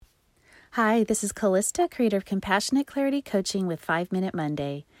Hi, this is Callista, creator of Compassionate Clarity Coaching with 5 Minute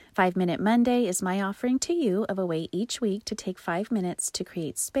Monday. 5 Minute Monday is my offering to you of a way each week to take 5 minutes to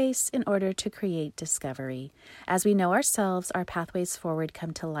create space in order to create discovery. As we know ourselves, our pathways forward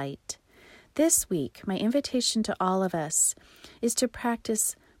come to light. This week, my invitation to all of us is to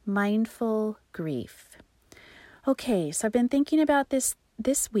practice mindful grief. Okay, so I've been thinking about this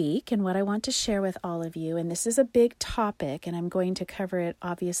week and what I want to share with all of you. And this is a big topic, and I'm going to cover it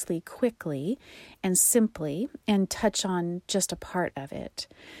obviously quickly and simply and touch on just a part of it.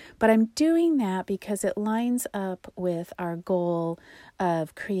 But I'm doing that because it lines up with our goal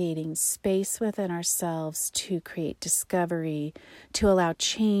of creating space within ourselves to create discovery, to allow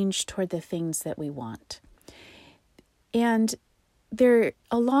change toward the things that we want. And there,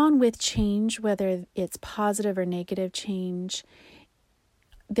 along with change, whether it's positive or negative change,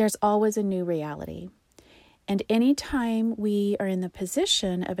 there's always a new reality. And anytime we are in the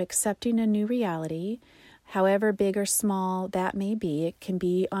position of accepting a new reality, however big or small that may be, it can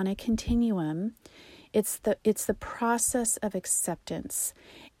be on a continuum. It's the process of acceptance.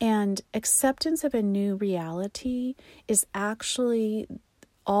 And acceptance of a new reality is actually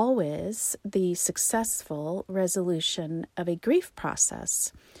always the successful resolution of a grief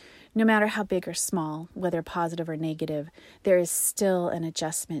process. No matter how big or small, whether positive or negative, there is still an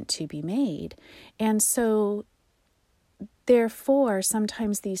adjustment to be made. And so, therefore,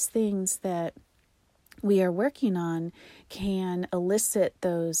 sometimes these things that we are working on can elicit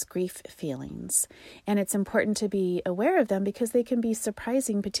those grief feelings. And it's important to be aware of them because they can be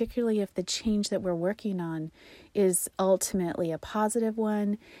surprising, particularly if the change that we're working on is ultimately a positive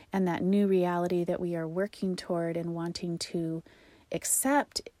one, and that new reality that we are working toward and wanting to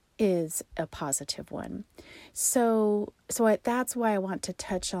accept is a positive one. So that's why I want to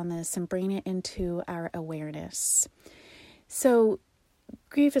touch on this and bring it into our awareness. So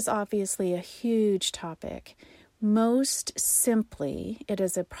grief is obviously a huge topic. Most simply, it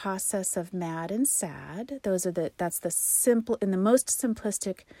is a process of mad and sad. That's the simple, in the most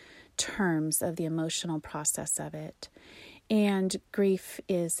simplistic terms of the emotional process of it. And grief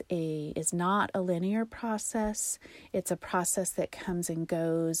is not a linear process. It's a process that comes and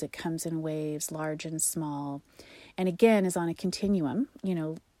goes. It comes in waves, large and small. And again, is on a continuum.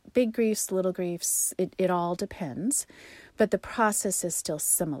 Big griefs, little griefs, it all depends. But the process is still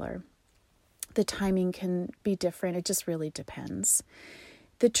similar. The timing can be different. It just really depends.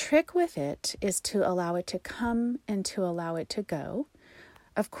 The trick with it is to allow it to come and to allow it to go.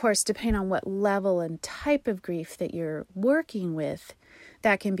 Of course, depending on what level and type of grief that you're working with,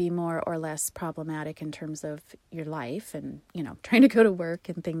 that can be more or less problematic in terms of your life and, trying to go to work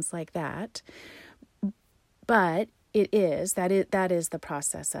and things like that. But that is the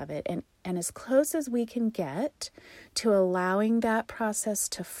process of it. And as close as we can get to allowing that process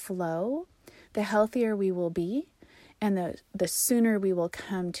to flow, the healthier we will be. And the sooner we will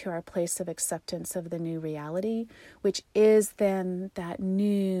come to our place of acceptance of the new reality, which is then that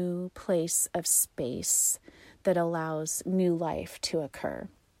new place of space that allows new life to occur.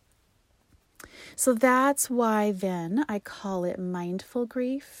 So that's why then I call it mindful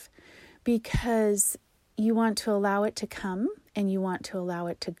grief, because you want to allow it to come and you want to allow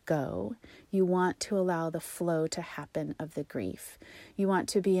it to go. You want to allow the flow to happen of the grief. You want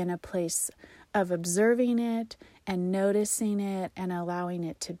to be in a place of observing it and noticing it and allowing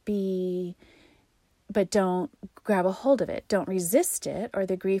it to be, but don't grab a hold of it. Don't resist it, or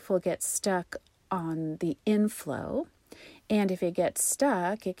the grief will get stuck on the inflow. And if it gets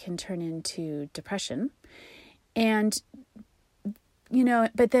stuck, it can turn into depression. And,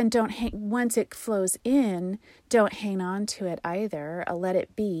 but then once it flows in, don't hang on to it either. Let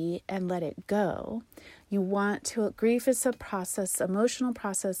it be and let it go. Grief is a process, emotional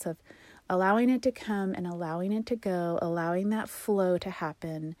process of allowing it to come and allowing it to go, allowing that flow to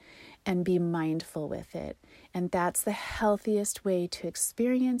happen, and be mindful with it. And that's the healthiest way to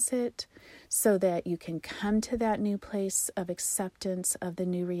experience it, so that you can come to that new place of acceptance of the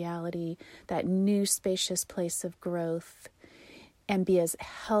new reality, that new spacious place of growth, and be as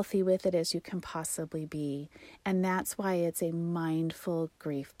healthy with it as you can possibly be. And that's why it's a mindful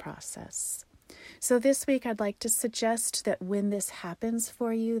grief process. So this week, I'd like to suggest that when this happens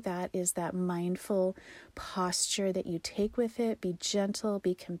for you, that is that mindful posture that you take with it. Be gentle,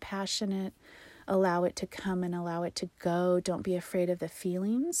 be compassionate, allow it to come and allow it to go. Don't be afraid of the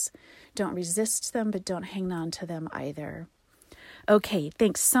feelings. Don't resist them, but don't hang on to them either. Okay,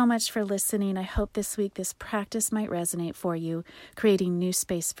 thanks so much for listening. I hope this week this practice might resonate for you, creating new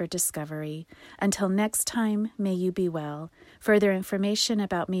space for discovery. Until next time, may you be well. Further information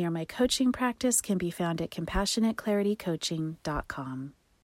about me or my coaching practice can be found at CompassionateClarityCoaching.com.